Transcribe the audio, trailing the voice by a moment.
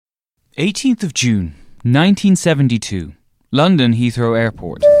18th of June, 1972, London Heathrow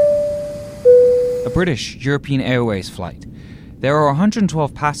Airport. A British European Airways flight. There are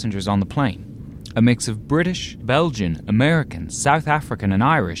 112 passengers on the plane, a mix of British, Belgian, American, South African and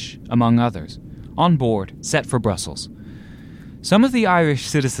Irish, among others, on board, set for Brussels. Some of the Irish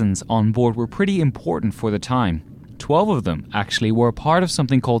citizens on board were pretty important for the time. 12 of them, actually, were a part of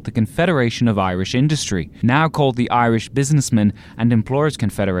something called the Confederation of Irish Industry, now called the Irish Businessmen and Employers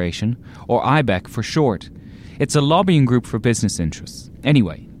Confederation, or IBEC for short. It's a lobbying group for business interests.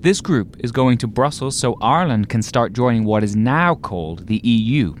 Anyway, this group is going to Brussels so Ireland can start joining what is now called the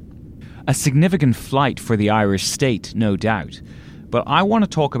EU. A significant flight for the Irish state, no doubt. But I want to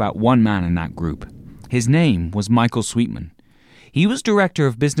talk about one man in that group. His name was Michael Sweetman. He was Director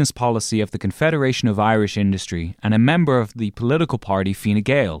of Business Policy of the Confederation of Irish Industry and a member of the political party Fine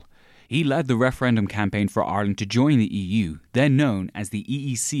Gael. He led the referendum campaign for Ireland to join the EU, then known as the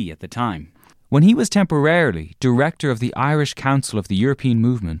EEC at the time. When he was temporarily Director of the Irish Council of the European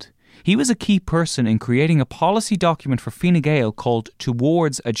Movement, he was a key person in creating a policy document for Fine Gael called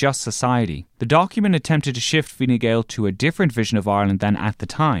Towards a Just Society. The document attempted to shift Fine Gael to a different vision of Ireland than at the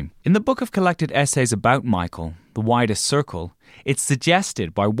time. In the book of collected essays about Michael, The Widest Circle, it's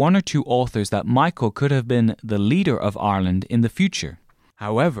suggested by one or two authors that Michael could have been the leader of Ireland in the future.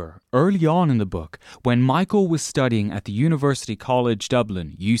 However, early on in the book, when Michael was studying at the University College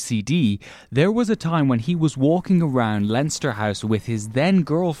Dublin, UCD, there was a time when he was walking around Leinster House with his then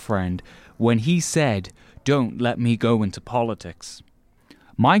girlfriend when he said, "Don't let me go into politics."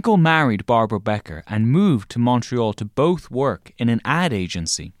 Michael married Barbara Becker and moved to Montreal to both work in an ad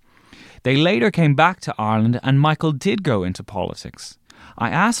agency. They later came back to Ireland and Michael did go into politics. I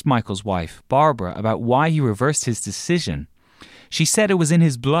asked Michael's wife, Barbara, about why he reversed his decision. She said it was in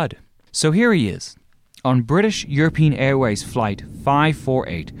his blood. So here he is, on British European Airways Flight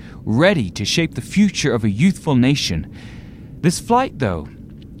 548, ready to shape the future of a youthful nation. This flight, though,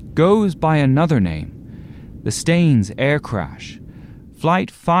 goes by another name, the Staines Air Crash.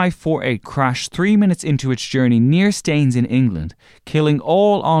 Flight 548 crashed 3 minutes into its journey near Staines in England, killing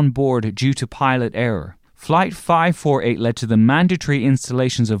all on board due to pilot error. Flight 548 led to the mandatory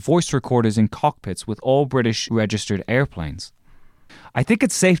installations of voice recorders in cockpits with all British registered airplanes. I think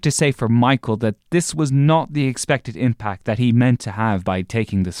it's safe to say for Michael that this was not the expected impact that he meant to have by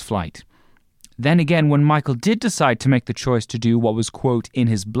taking this flight. Then again, when Michael did decide to make the choice to do what was, quote, in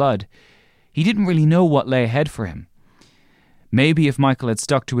his blood, he didn't really know what lay ahead for him. Maybe if Michael had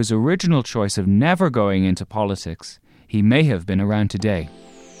stuck to his original choice of never going into politics, he may have been around today.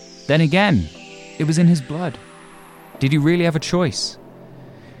 Then again, it was in his blood. Did he really have a choice?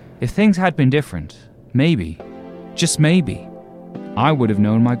 If things had been different, maybe, just maybe, I would have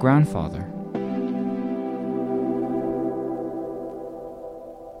known my grandfather.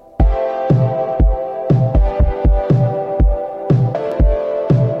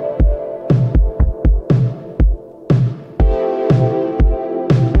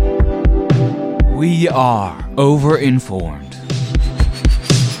 We are over-informed.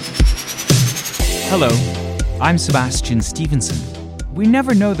 Hello, I'm Sebastian Stevenson. We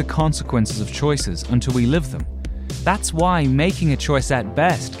never know the consequences of choices until we live them. That's why making a choice at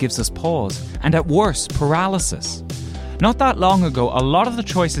best gives us pause, and at worst, paralysis. Not that long ago, a lot of the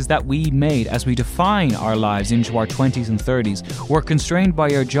choices that we made as we define our lives into our 20s and 30s were constrained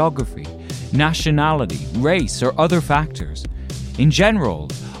by our geography, nationality, race, or other factors. In general,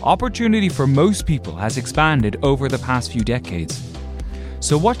 opportunity for most people has expanded over the past few decades.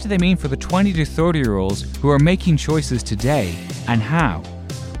 So what do they mean for the 20 to 30-year-olds who are making choices today, and how?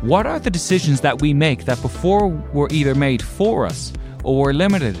 What are the decisions that we make that before were either made for us or were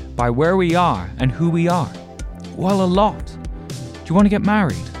limited by where we are and who we are? Well, a lot. Do you want to get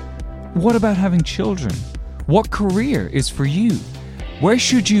married? What about having children? What career is for you? Where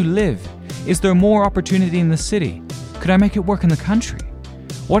should you live? Is there more opportunity in the city? Could I make it work in the country?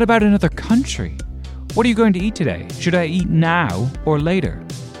 What about another country? What are you going to eat today? Should I eat now or later?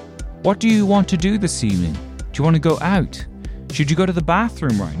 What do you want to do this evening? Do you want to go out? Should you go to the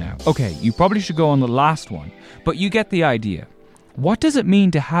bathroom right now? Okay, you probably should go on the last one, but you get the idea. What does it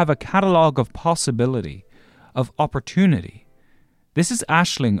mean to have a catalogue of possibility, of opportunity? This is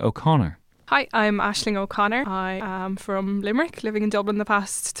Aisling O'Connor. Hi, I'm Aisling O'Connor. I am from Limerick, living in Dublin the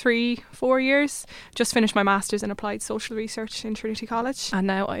past 3-4 years. Just finished my Masters in Applied Social Research in Trinity College, and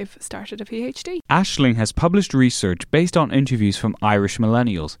now I've started a PhD. Aisling has published research based on interviews from Irish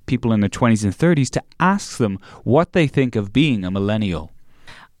millennials, people in their 20s and 30s, to ask them what they think of being a millennial.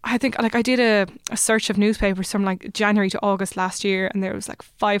 I think like I did a search of newspapers from like January to August last year, and there was like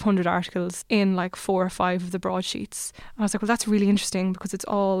 500 articles in like 4 or 5 of the broadsheets. And I was like, well, that's really interesting because it's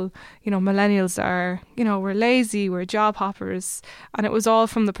all, millennials are, we're lazy, we're job hoppers. And it was all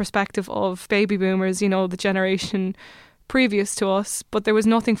from the perspective of baby boomers, the generation previous to us, but there was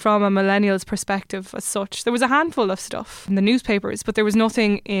nothing from a millennial's perspective as such. There was a handful of stuff in the newspapers, but there was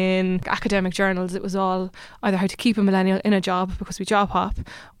nothing in academic journals. It was all either how to keep a millennial in a job because we job hop,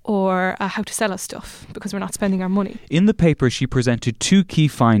 or how to sell us stuff because we're not spending our money. In the paper, she presented 2 key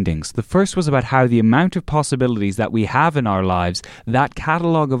findings. The first was about how the amount of possibilities that we have in our lives, that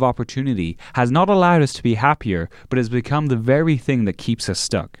catalogue of opportunity, has not allowed us to be happier, but has become the very thing that keeps us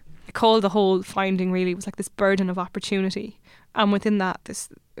stuck. I call the whole finding really was like this burden of opportunity, and within that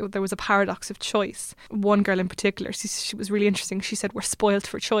there was a paradox of choice. One girl in particular, she was really interesting. She said we're spoiled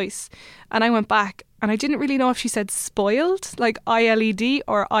for choice, and I went back and I didn't really know if she said spoiled like ILED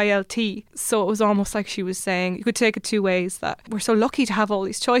or ILT. So it was almost like she was saying you could take it 2 ways, that we're so lucky to have all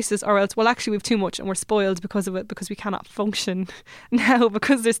these choices, or else, well, actually we've too much and we're spoiled because of it, because we cannot function now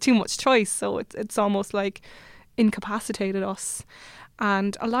because there's too much choice. So it's almost like incapacitated us.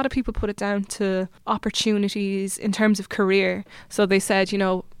 And a lot of people put it down to opportunities in terms of career. So they said,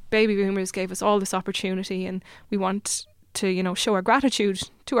 baby boomers gave us all this opportunity and we want to, show our gratitude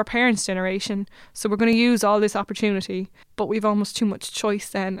to our parents' generation. So we're going to use all this opportunity, but we've almost too much choice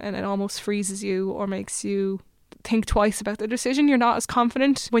then, and it almost freezes you or makes you think twice about the decision. You're not as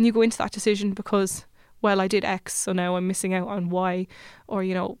confident when you go into that decision because, well, I did X, so now I'm missing out on Y. Or,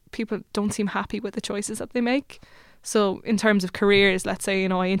 people don't seem happy with the choices that they make. So in terms of careers, let's say,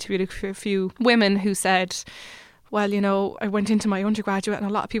 I interviewed a few women who said, well, I went into my undergraduate and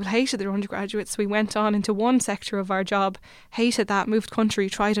a lot of people hated their undergraduates. We went on into one sector of our job, hated that, moved country,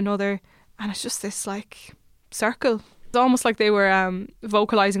 tried another. And it's just this like circle. It's almost like they were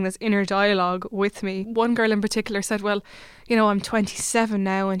vocalising this inner dialogue with me. One girl in particular said, well, I'm 27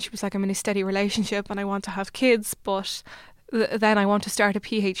 now, and she was like, I'm in a steady relationship and I want to have kids, but then I want to start a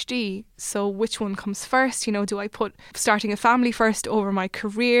PhD. So which one comes first? Do I put starting a family first over my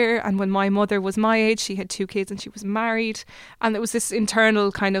career? And when my mother was my age, she had 2 kids and she was married. And there was this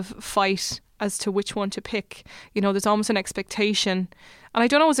internal kind of fight as to which one to pick. There's almost an expectation. And I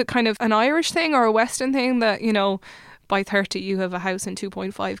don't know, is it kind of an Irish thing or a Western thing that, by 30 you have a house and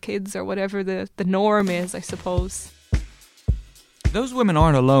 2.5 kids, or whatever the norm is, I suppose. Those women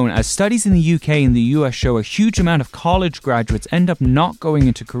aren't alone, as studies in the UK and the US show a huge amount of college graduates end up not going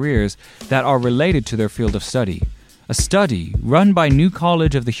into careers that are related to their field of study. A study run by New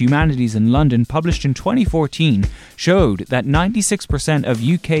College of the Humanities in London, published in 2014, showed that 96% of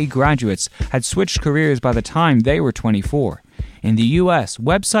UK graduates had switched careers by the time they were 24. In the US,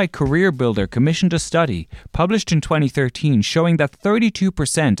 website Career Builder commissioned a study published in 2013 showing that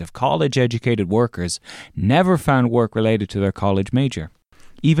 32% of college-educated workers never found work related to their college major.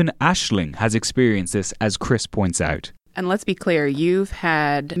 Even Aisling has experienced this, as Chris points out. And let's be clear, you've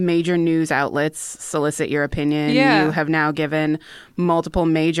had major news outlets solicit your opinion. Yeah. You have now given multiple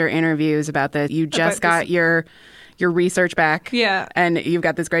major interviews about this. You just got your research back. Yeah. And you've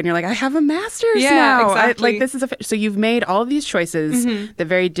got this grade and you're like, I have a master's yeah, now. Exactly. This is so you've made all of these choices that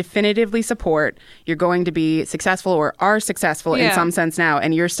very definitively support you're going to be successful or are successful in some sense now.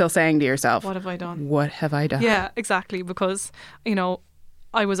 And you're still saying to yourself, what have I done? What have I done? Yeah, exactly. Because,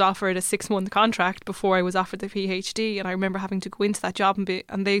 I was offered a 6-month contract before I was offered the PhD, and I remember having to go into that job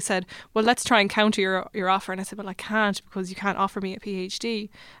and they said, well, let's try and counter your offer. And I said, well, I can't, because you can't offer me a PhD.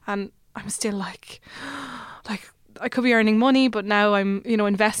 And I'm still like I could be earning money, but now I'm,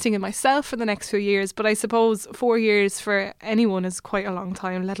 investing in myself for the next few years. But I suppose 4 years for anyone is quite a long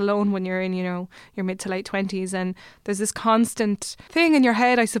time, let alone when you're in, your mid to late 20s. And there's this constant thing in your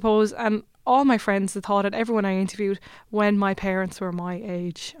head, I suppose. And all my friends had thought it, everyone I interviewed, when my parents were my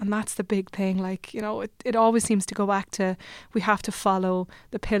age. And that's the big thing. It always seems to go back to, we have to follow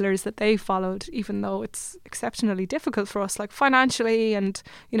the pillars that they followed, even though it's exceptionally difficult for us, like financially, and,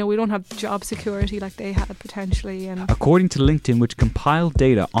 we don't have job security like they had potentially. And according to LinkedIn, which compiled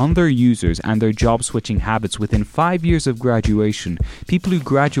data on their users and their job switching habits within 5 years of graduation, people who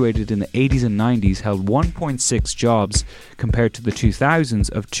graduated in the 80s and 90s held 1.6 jobs compared to the 2000s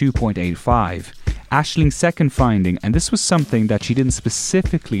of 2.85. Aisling's second finding, and this was something that she didn't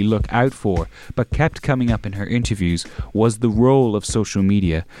specifically look out for but kept coming up in her interviews, was the role of social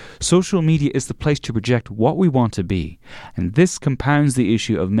media. Social media is the place to project what we want to be, and this compounds the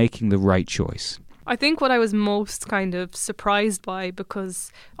issue of making the right choice. I think what I was most kind of surprised by,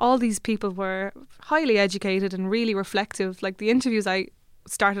 because all these people were highly educated and really reflective, like the interviews I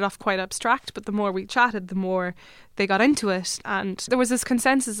started off quite abstract, but the more we chatted, the more they got into it. And there was this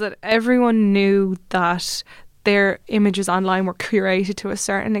consensus that everyone knew that their images online were curated to a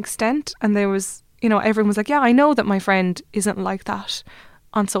certain extent. And there was, everyone was like, yeah, I know that my friend isn't like that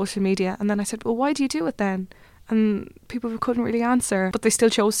on social media. And then I said, well, why do you do it then? And people couldn't really answer, but they still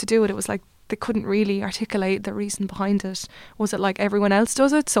chose to do it. It was like they couldn't really articulate the reason behind it. Was it like everyone else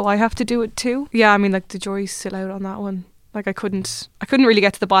does it, so I have to do it too? Yeah, I mean, like the jury's still out on that one. Like I couldn't really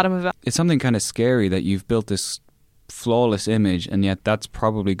get to the bottom of it. It's something kind of scary that you've built this flawless image, and yet that's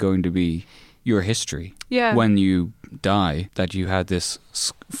probably going to be your history. Yeah. When you die, that you had this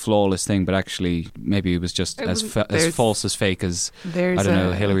flawless thing, but actually maybe it was just as false as fake as, I don't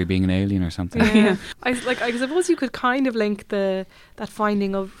know, Hillary being an alien or something. Yeah. I suppose you could kind of link that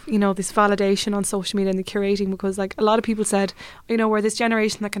finding of, this validation on social media and the curating, because like a lot of people said, we're this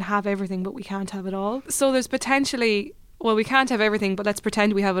generation that can have everything, but we can't have it all. So there's potentially, well, we can't have everything, but let's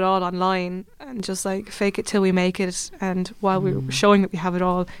pretend we have it all online and just like fake it till we make it. And while we're showing that we have it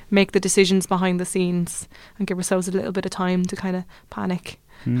all, make the decisions behind the scenes and give ourselves a little bit of time to kind of panic.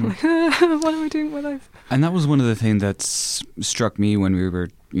 Like, what am I doing with my life? And that was one of the things that struck me when we were,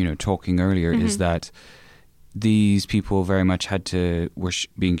 talking earlier, is that these people very much were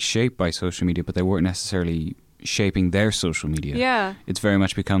being shaped by social media, but they weren't necessarily shaping their social media. Yeah. It's very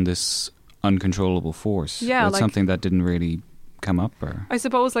much become this uncontrollable force. Yeah, it's something that didn't really come up. Or I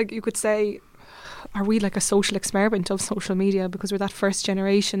suppose, like you could say, are we like a social experiment of social media because we're that first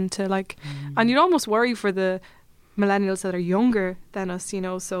generation to like, and you'd almost worry for the millennials that are younger than us,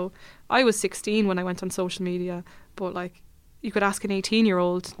 So I was 16 when I went on social media, but like you could ask an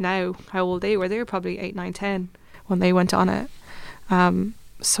 18-year-old now how old they were. They were probably 8, 9, 10 when they went on it.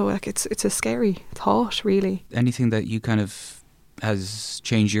 So like it's a scary thought, really. Anything that you kind of has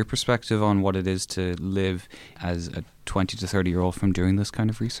changed your perspective on what it is to live as a 20 to 30-year-old from doing this kind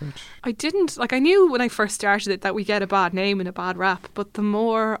of research? I didn't. Like I knew when I first started it that we get a bad name and a bad rap, but the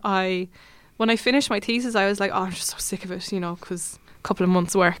more when I finished my thesis, I was like, oh, I'm just so sick of it, because a couple of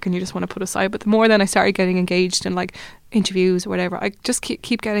months' work and you just want to put aside. But the more then I started getting engaged in like interviews or whatever, I just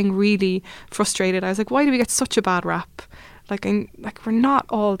keep getting really frustrated. I was like, why do we get such a bad rap? Like we're not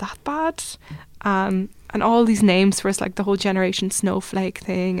all that bad. And all these names for us, like the whole Generation Snowflake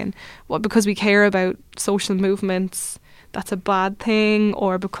thing, and because we care about social movements, that's a bad thing,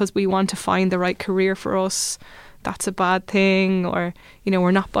 or because we want to find the right career for us, that's a bad thing, or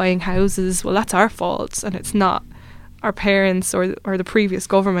we're not buying houses, well, that's our fault, and it's not our parents or the previous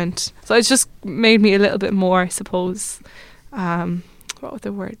government. So it's just made me a little bit more, I suppose, what would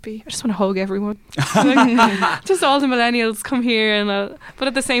the word be? I just want to hug everyone. Just all the millennials come here, but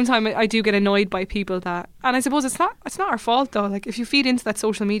at the same time, I do get annoyed by people that, and I suppose it's not our fault though. Like if you feed into that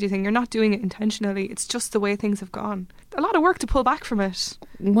social media thing, you're not doing it intentionally. It's just the way things have gone. A lot of work to pull back from it.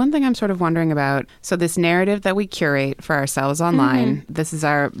 One thing I'm sort of wondering about, so this narrative that we curate for ourselves online, this is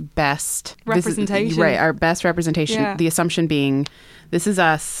our best representation. Right, our best representation. Yeah. The assumption being, this is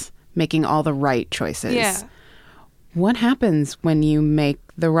us making all the right choices. Yeah. What happens when you make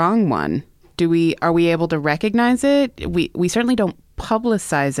the wrong one? Are we able to recognize it? We certainly don't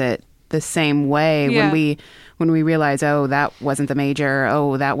publicize it the same way when we realize, oh, that wasn't the major,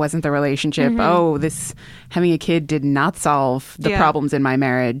 oh, that wasn't the relationship, oh, this having a kid did not solve the problems in my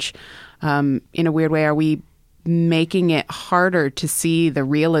marriage. In a weird way, are we making it harder to see the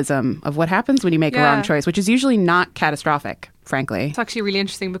realism of what happens when you make a wrong choice, which is usually not catastrophic, frankly? It's actually really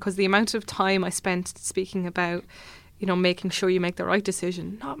interesting because the amount of time I spent speaking about making sure you make the right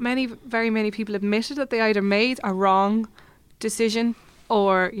decision. Very many people admitted that they either made a wrong decision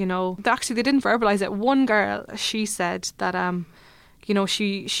or, actually they didn't verbalise it. One girl, she said that,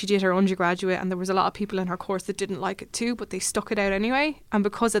 she did her undergraduate and there was a lot of people in her course that didn't like it too, but they stuck it out anyway. And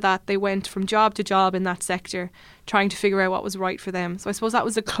because of that, they went from job to job in that sector trying to figure out what was right for them. So I suppose that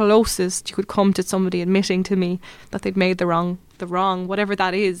was the closest you could come to somebody admitting to me that they'd made the wrong, whatever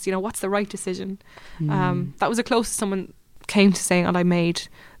that is, what's the right decision. That was the closest someone came to saying, I made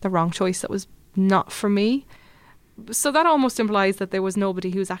the wrong choice that was not for me. So that almost implies that there was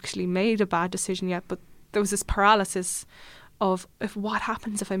nobody who's actually made a bad decision yet, but there was this paralysis of what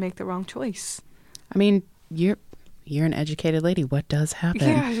happens if I make the wrong choice. I mean, you're an educated lady. What does happen?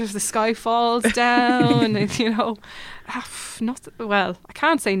 Yeah, if the sky falls down, and nothing. Well, I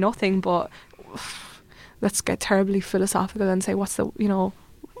can't say nothing, but let's get terribly philosophical and say,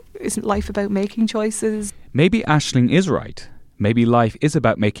 isn't life about making choices? Maybe Aisling is right. Maybe life is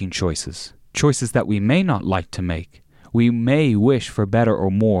about making choices that we may not like to make. We may wish for better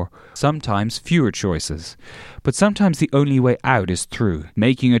or more, sometimes fewer choices. But sometimes the only way out is through.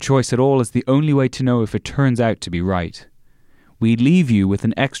 Making a choice at all is the only way to know if it turns out to be right. we leave you with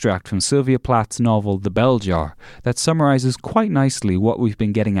an extract from Sylvia Plath's novel The Bell Jar that summarises quite nicely what we've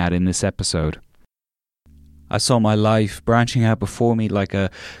been getting at in this episode. I saw my life branching out before me like a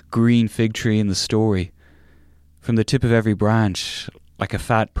green fig tree in the story. From the tip of every branch, like a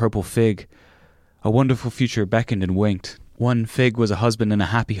fat purple fig, a wonderful future beckoned and winked. One fig was a husband and a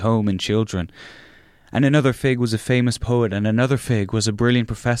happy home and children. And another fig was a famous poet, and another fig was a brilliant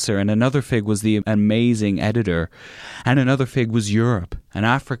professor, and another fig was the amazing editor, and another fig was Europe, and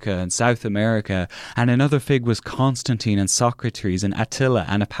Africa, and South America, and another fig was Constantine, and Socrates, and Attila,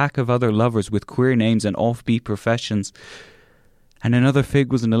 and a pack of other lovers with queer names and offbeat professions. And another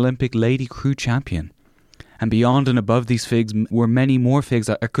fig was an Olympic lady crew champion. And beyond and above these figs were many more figs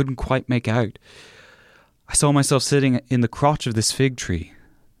I couldn't quite make out. I saw myself sitting in the crotch of this fig tree,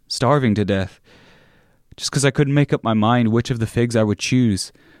 starving to death, just because I couldn't make up my mind which of the figs I would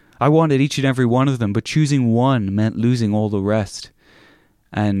choose. I wanted each and every one of them, but choosing one meant losing all the rest.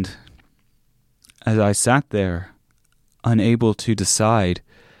 And as I sat there, unable to decide,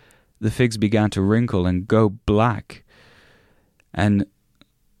 the figs began to wrinkle and go black. And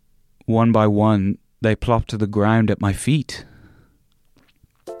one by one, they plopped to the ground at my feet.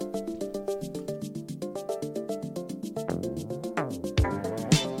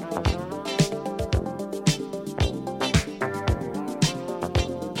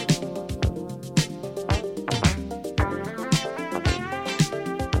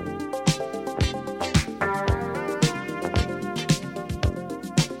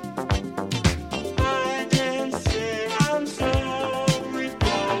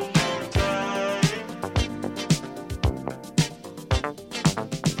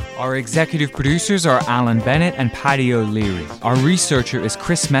 Our executive producers are Alan Bennett and Paddy O'Leary. Our researcher is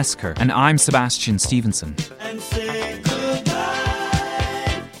Chris Mesker, and I'm Sebastian Stevenson.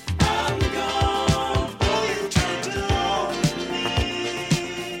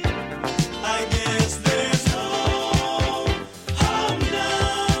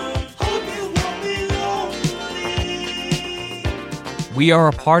 We are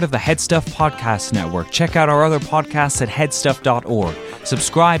a part of the Headstuff Podcast Network. Check out our other podcasts at headstuff.org.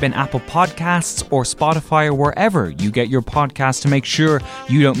 Subscribe in Apple Podcasts or Spotify or wherever you get your podcasts to make sure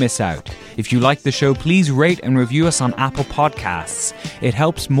you don't miss out. If you like the show, please rate and review us on Apple Podcasts. It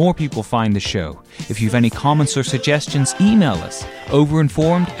helps more people find the show. If you have any comments or suggestions, email us,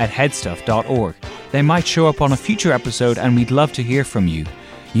 overinformed@headstuff.org. They might show up on a future episode and we'd love to hear from you.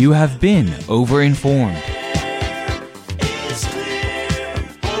 You have been Overinformed.